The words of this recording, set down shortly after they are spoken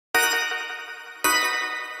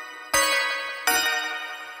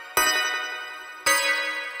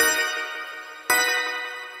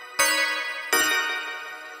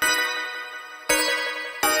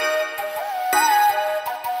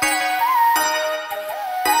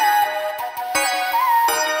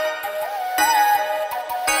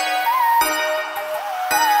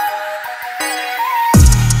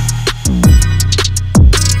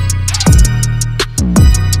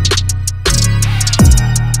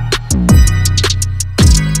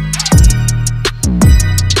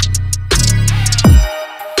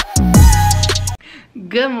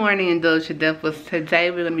morning, Indulge with Dimples.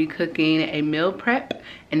 Today we're going to be cooking a meal prep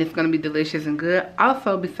and it's going to be delicious and good.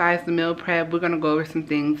 Also, besides the meal prep, we're going to go over some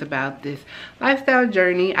things about this lifestyle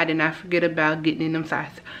journey. I did not forget about getting in them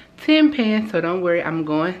size 10 pants, so don't worry, I'm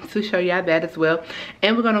going to show y'all that as well.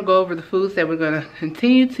 And we're going to go over the foods that we're going to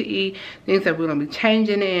continue to eat, things that we're going to be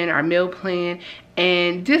changing in our meal plan,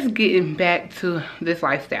 and just getting back to this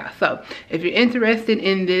lifestyle. So if you're interested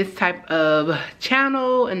in this type of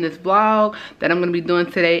channel and this vlog that I'm going to be doing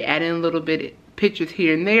today, adding a little bit of pictures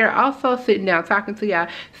here and there, also sitting down talking to y'all,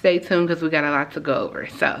 stay tuned because we got a lot to go over.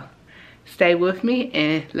 So stay with me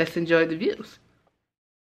and let's enjoy the views.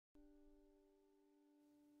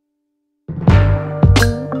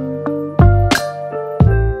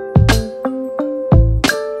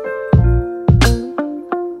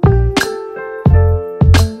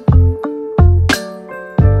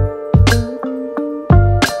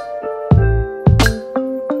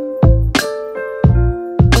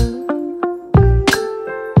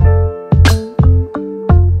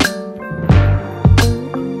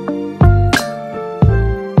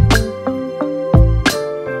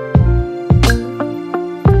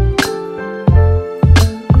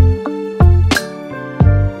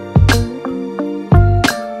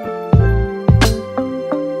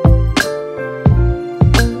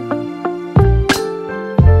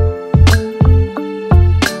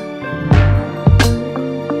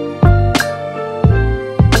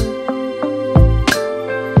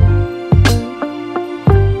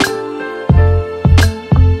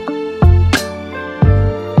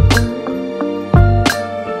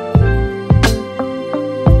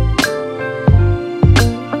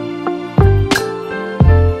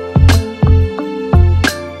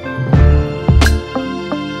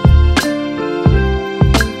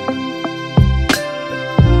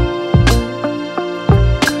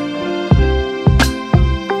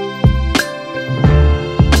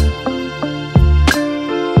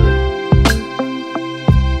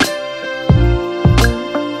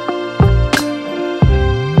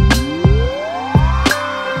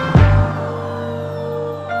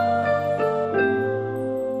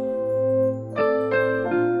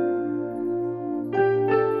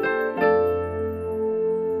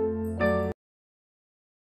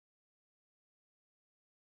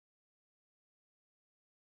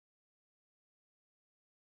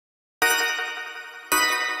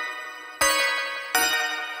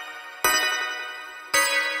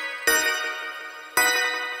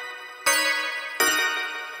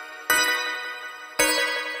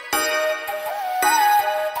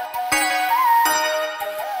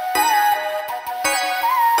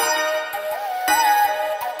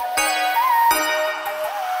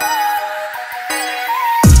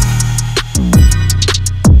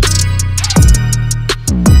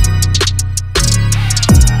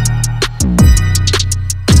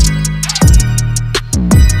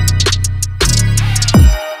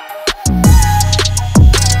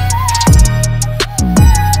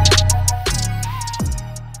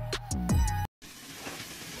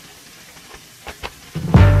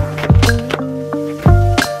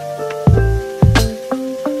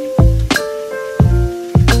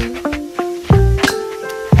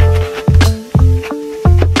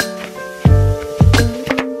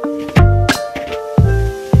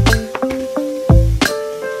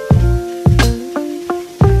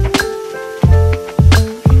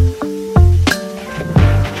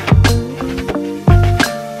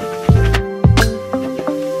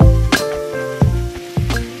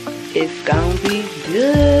 It's gonna be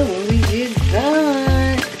good when we get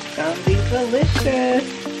done. It's gonna be delicious.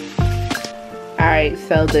 Alright,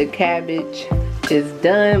 so the cabbage is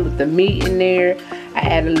done with the meat in there. I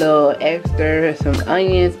added a little extra, some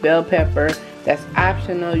onions, bell pepper. That's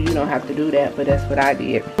optional. You don't have to do that, but that's what I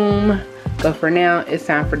did. But for now, it's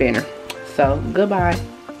time for dinner. So, goodbye.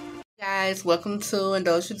 Guys, welcome to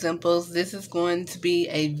Indulge with Dimples. This is going to be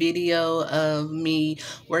a video of me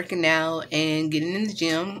working out and getting in the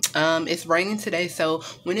gym. It's raining today, so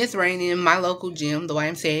when it's raining, my local gym, the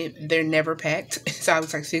YMCA, they're never packed. So I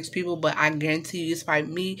was like 6 people, but I guarantee you it's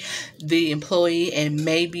probably me, the employee, and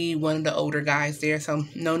maybe one of the older guys there. So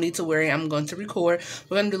no need to worry. I'm going to record.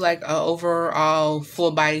 We're going to do like an overall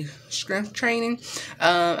full body strength training.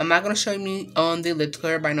 I'm not going to show you on the elliptical.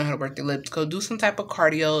 Everybody know how to work the elliptical. Do some type of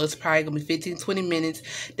cardio. It's probably going to be 15-20 minutes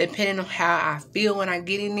depending on how I feel when I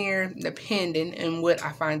get in there, depending on what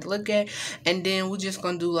I find to look at. And then we're just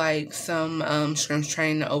going to do like some strength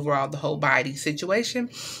training overall, the whole body situation.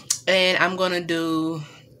 And I'm going to do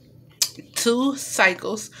 2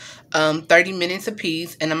 cycles, 30 minutes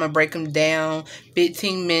apiece, and I'm gonna break them down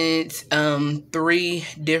 15 minutes, 3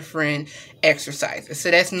 different exercises.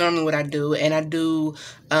 So that's normally what I do, and I do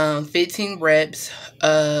 15 reps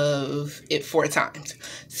of it 4 times.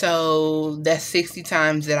 So that's 60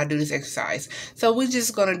 times that I do this exercise. So we're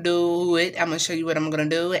just gonna do it. I'm gonna show you what I'm gonna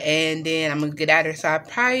do, and then I'm gonna get out of there.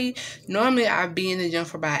 So normally I'll be in the gym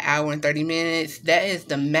for about an hour and 30 minutes. That is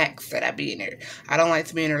the max that I be in there. I don't like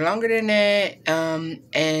to be in there longer than that,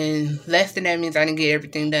 and less than that means I didn't get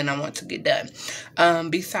everything done I want to get done.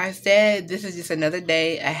 Besides that, this is just another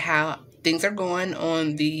day of how things are going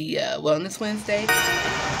on the Wellness Wednesday.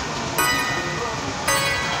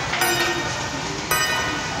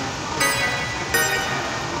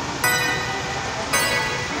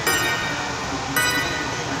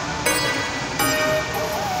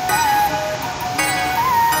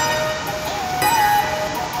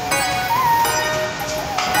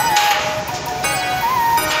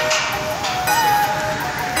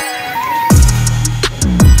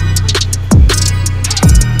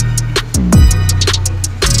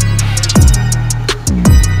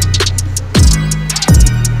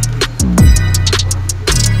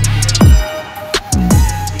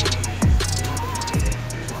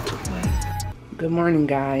 Good morning,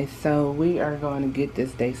 guys. So we are going to get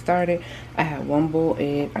this day started. I have 1 boiled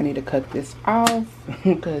egg. I need to cut this off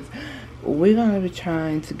because we're going to be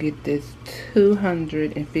trying to get this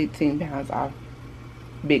 215 pounds off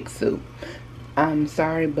Big Sue. I'm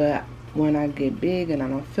sorry, but when I get big and I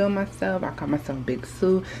don't feel myself, I call myself Big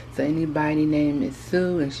Sue. So anybody name is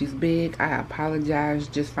Sue and she's big, I apologize.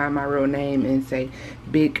 Just find my real name and say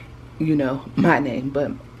Big, you know, my name.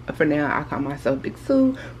 But for now, I call myself Big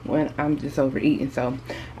Sue when I'm just overeating. So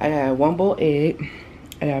I got 1 boiled egg.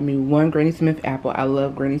 I got me 1 Granny Smith apple. I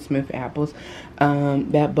love Granny Smith apples.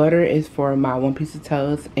 That butter is for my 1 piece of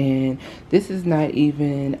toast, and this is not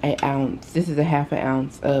even an ounce. This is a ½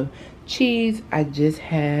 ounce of cheese. I just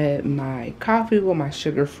had my coffee with my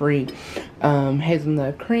sugar-free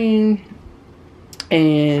hazelnut cream,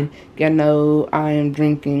 and you know I am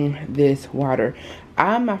drinking this water.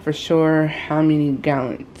 I'm not for sure how many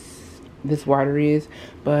gallons this water is,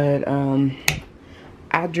 but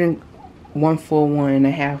I drink 1 full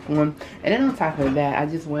 1.5 one. And then on top of that, I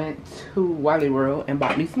just went to Wally World and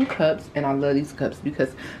bought me some cups, and I love these cups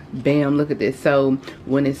because bam, look at this. So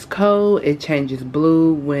when it's cold, it changes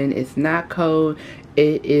blue. When it's not cold,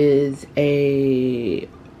 it is a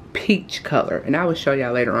peach color, and I will show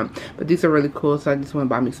y'all later on. But these are really cool, so I just want to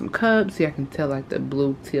buy me some cups. See, I can tell like the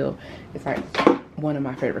blue teal, it's like one of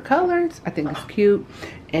my favorite colors. I think it's cute.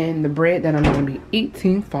 And the bread that I'm going to be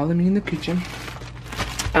eating, follow me in the kitchen.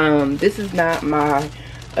 This is not my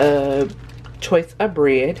choice of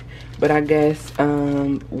bread, but I guess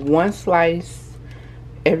 1 slice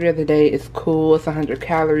every other day is cool. It's 100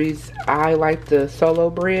 calories. I like the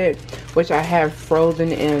solo bread, which I have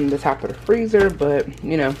frozen in the top of the freezer, but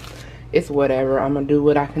you know, it's whatever. I'm gonna do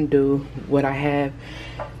what I can do, what I have.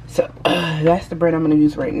 So that's the bread I'm gonna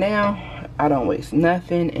use right now. I don't waste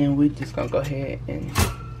nothing, and we just gonna go ahead and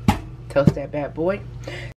toast that bad boy.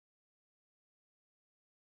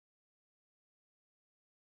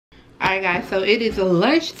 Alright guys, so it is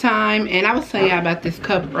lunchtime, and I was telling y'all about this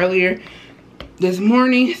cup earlier this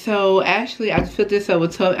morning. So actually I just filled this up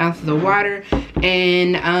with 12 ounces of water,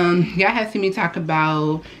 and y'all have seen me talk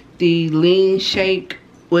about the lean shake.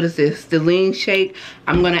 What is this? The lean shake.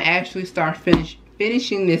 I'm gonna actually start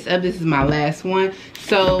finishing this up. This is my last one.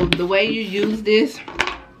 So the way you use this,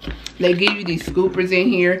 they give you these scoopers in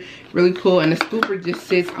here, really cool, and the scooper just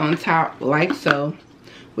sits on top like so,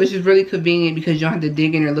 which is really convenient because you don't have to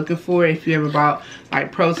dig in there looking for it. If you ever bought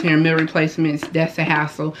like protein or meal replacements, that's a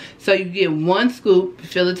hassle. So you get 1 scoop,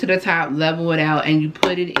 fill it to the top, level it out, and you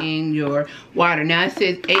put it in your water. Now it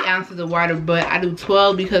says 8 ounces of water, but I do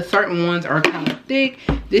 12 because certain ones are kind of thick.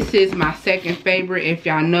 This is my second favorite. If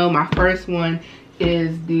y'all know, my first one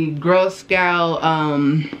is the Girl Scout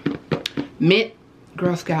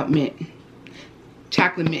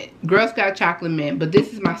chocolate mint, Girl Scout chocolate mint. But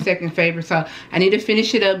this is my second favorite, so I need to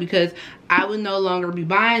finish it up because I will no longer be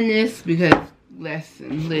buying this because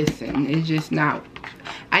listen, it's just not,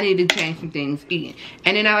 I need to change some things eating.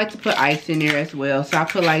 And then I like to put ice in there as well, so I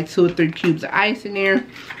put like 2 or 3 cubes of ice in there,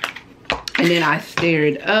 and then I stir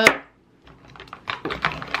it up,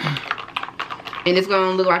 and it's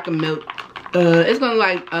gonna look like a milk, it's gonna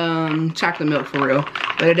look like chocolate milk for real,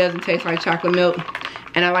 but it doesn't taste like chocolate milk.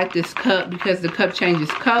 And I like this cup because the cup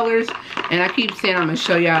changes colors. And I keep saying I'm going to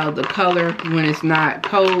show y'all the color when it's not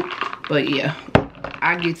cold. But yeah,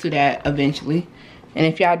 I'll get to that eventually. And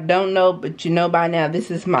if y'all don't know, but you know by now,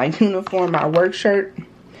 this is my uniform, my work shirt.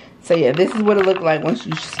 So yeah, this is what it looked like once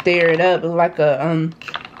you stir it up. It's like a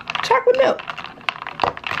chocolate milk.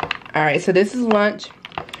 Alright, so this is lunch.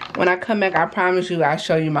 when I come back, I promise you I'll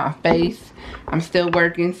show you my face. I'm still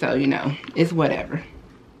working, so you know, it's whatever.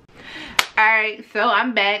 Alright, so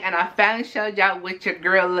I'm back and I finally showed y'all what your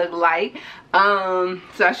girl look like. So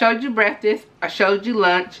I showed you breakfast, I showed you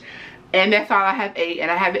lunch, and that's all I have ate,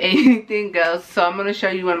 and I haven't ate anything else. So I'm gonna show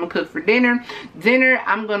you what I'm gonna cook for dinner. Dinner,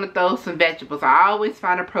 I'm gonna throw some vegetables. I always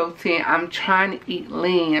find a protein. I'm trying to eat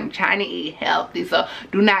lean, I'm trying to eat healthy, so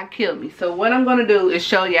do not kill me. So what I'm gonna do is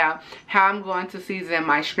show y'all how I'm going to season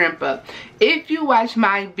my shrimp up. If you watch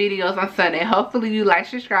my videos on Sunday, hopefully you like,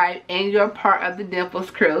 subscribe, and you're part of the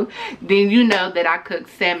Dimples crew, then you know that I cook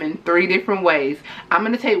salmon 3 different ways. I'm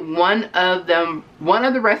gonna take one of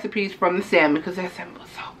the recipes from the salmon, because that salmon was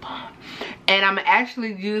so bomb, and I'm gonna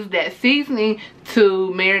actually use that seasoning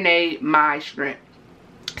to marinate my shrimp.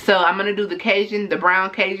 So I'm gonna do the brown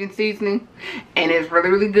Cajun seasoning, and it's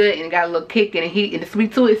really good, and it got a little kick and a heat and a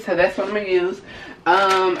sweet to it, so that's what I'm gonna use.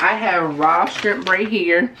 I have raw shrimp right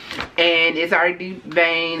here, and it's already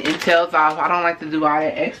deveined and tails off. I don't like to do all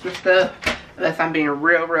that extra stuff unless I'm being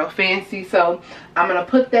real fancy. So I'm gonna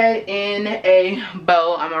put that in a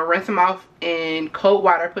bowl. I'm gonna rinse them off in cold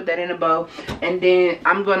water, put that in a bowl, and then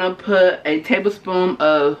I'm gonna put a tablespoon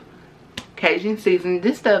of Cajun seasoning.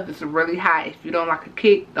 This stuff is really hot. If you don't like a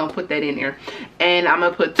kick, don't put that in there. And I'm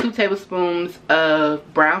gonna put 2 tablespoons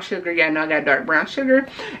of brown sugar. Yeah, I know I got dark brown sugar.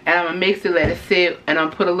 And I'm gonna mix it, let it sit, and I'm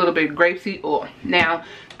gonna put a little bit of grapeseed oil. Now,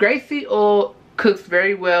 grapeseed oil cooks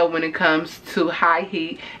very well when it comes to high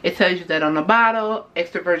heat. It tells you that on the bottle.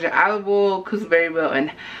 Extra virgin olive oil cooks very well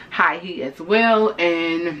in high heat as well.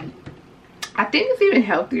 And I think it's even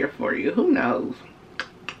healthier for you. Who knows?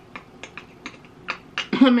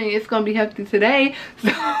 I mean, it's gonna be healthy today,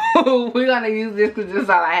 so we're gonna use this because this is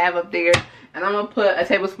all I have up there. And I'm gonna put a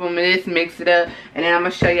tablespoon of this, mix it up, and then I'm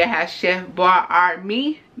gonna show you how Chef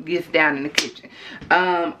Bois-Army gets down in the kitchen.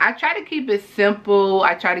 I try to keep it simple.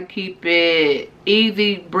 I try to keep it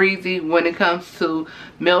easy breezy when it comes to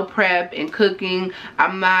meal prep and cooking.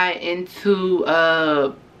 I'm not into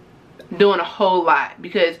doing a whole lot,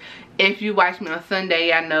 because if you watch me on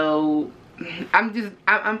Sunday, I know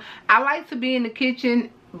I like to be in the kitchen,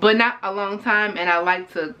 but not a long time, and I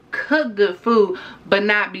like to cook good food, but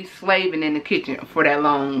not be slaving in the kitchen for that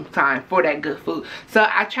long time for that good food. So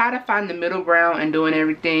I try to find the middle ground and doing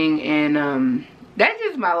everything, and that's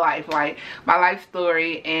just my life, like my life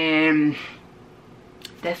story, and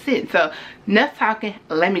that's it. So enough talking,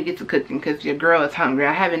 let me get to cooking, because your girl is hungry.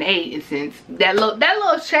 I haven't ate since that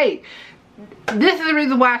little shake. This is the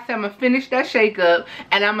reason why I said I'm gonna finish that shake up,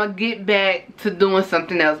 and I'm gonna get back to doing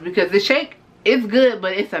something else, because the shake is good,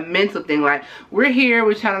 but it's a mental thing. Like, we're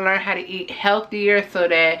trying to learn how to eat healthier, so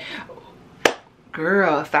that,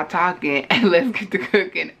 girl, stop talking and let's get to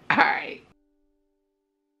cooking. All right.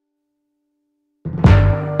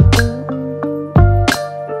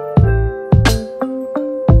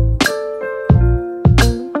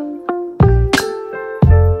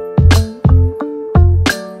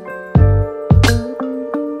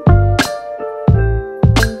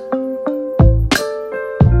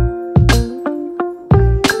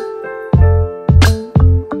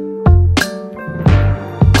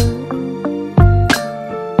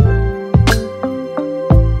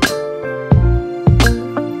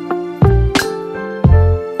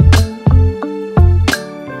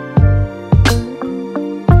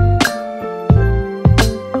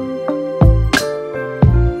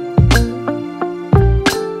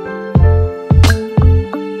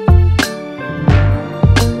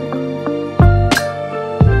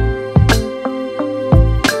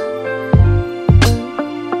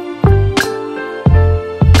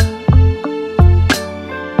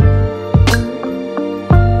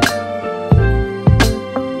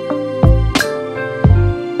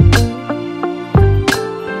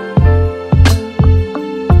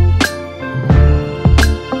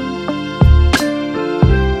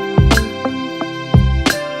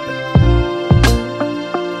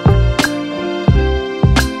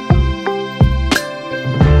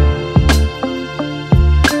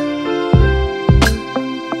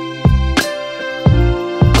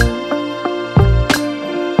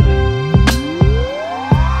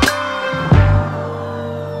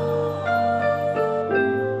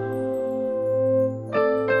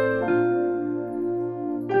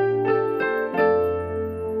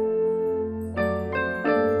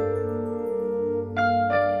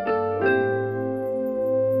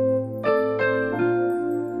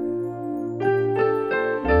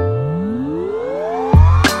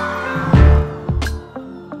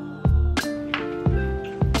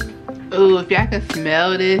 Ooh, if y'all can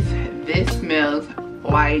smell this, this smells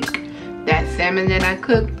like that salmon that I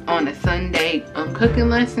cooked on a Sunday cooking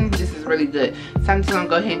lesson. This is really good. So I'm just gonna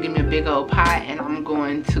go ahead and give me a big old pot, and I'm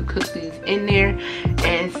going to cook these in there.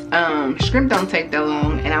 And shrimp don't take that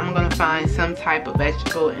long, and I'm gonna find some type of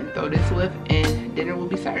vegetable and throw this with, and dinner will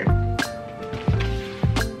be served.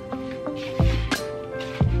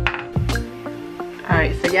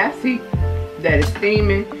 Alright, so y'all see that it's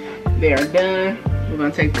steaming. They are done. We're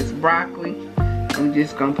gonna take this broccoli. I'm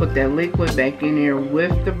just gonna put that liquid back in there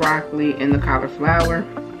with the broccoli and the cauliflower.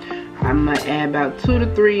 I'm gonna add about 2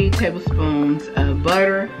 to 3 tablespoons of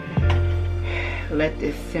butter. Let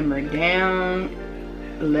this simmer down.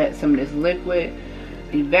 Let some of this liquid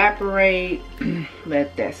evaporate.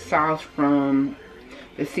 Let that sauce from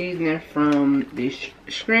the seasoning from the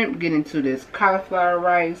shrimp get into this cauliflower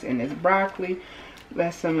rice and this broccoli.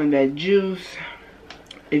 Let some of that juice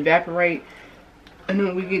evaporate. And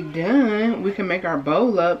when we get done, we can make our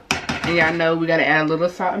bowl up. And y'all know we gotta add a little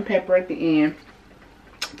salt and pepper at the end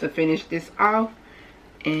to finish this off.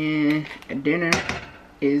 And dinner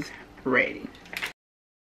is ready.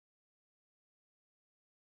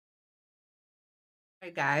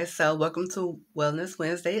 Alright guys, so welcome to Wellness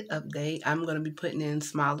Wednesday update. I'm going to be putting in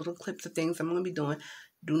small little clips of things I'm going to be doing.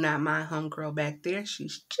 Do not mind homegirl back there.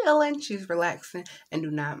 She's chilling, she's relaxing, and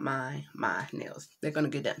do not mind my nails. They're going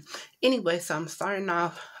to get done. Anyway, so I'm starting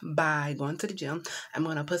off by going to the gym. I'm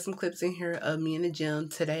going to put some clips in here of me in the gym.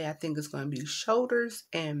 Today, I think it's going to be shoulders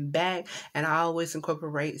and back, and I always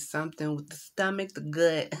incorporate something with the stomach, the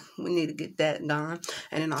gut. We need to get that gone.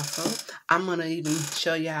 And then also, I'm going to even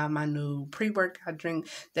show y'all my new pre-workout drink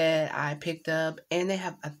that I picked up, and they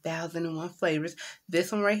have 1,001 flavors.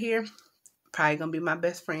 This one right here, probably gonna be my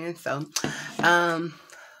best friend. So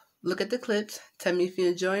look at the clips, tell me if you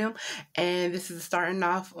enjoy them, and this is starting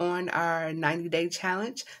off on our 90-day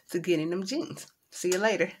challenge to get in them jeans. See you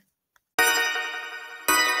later.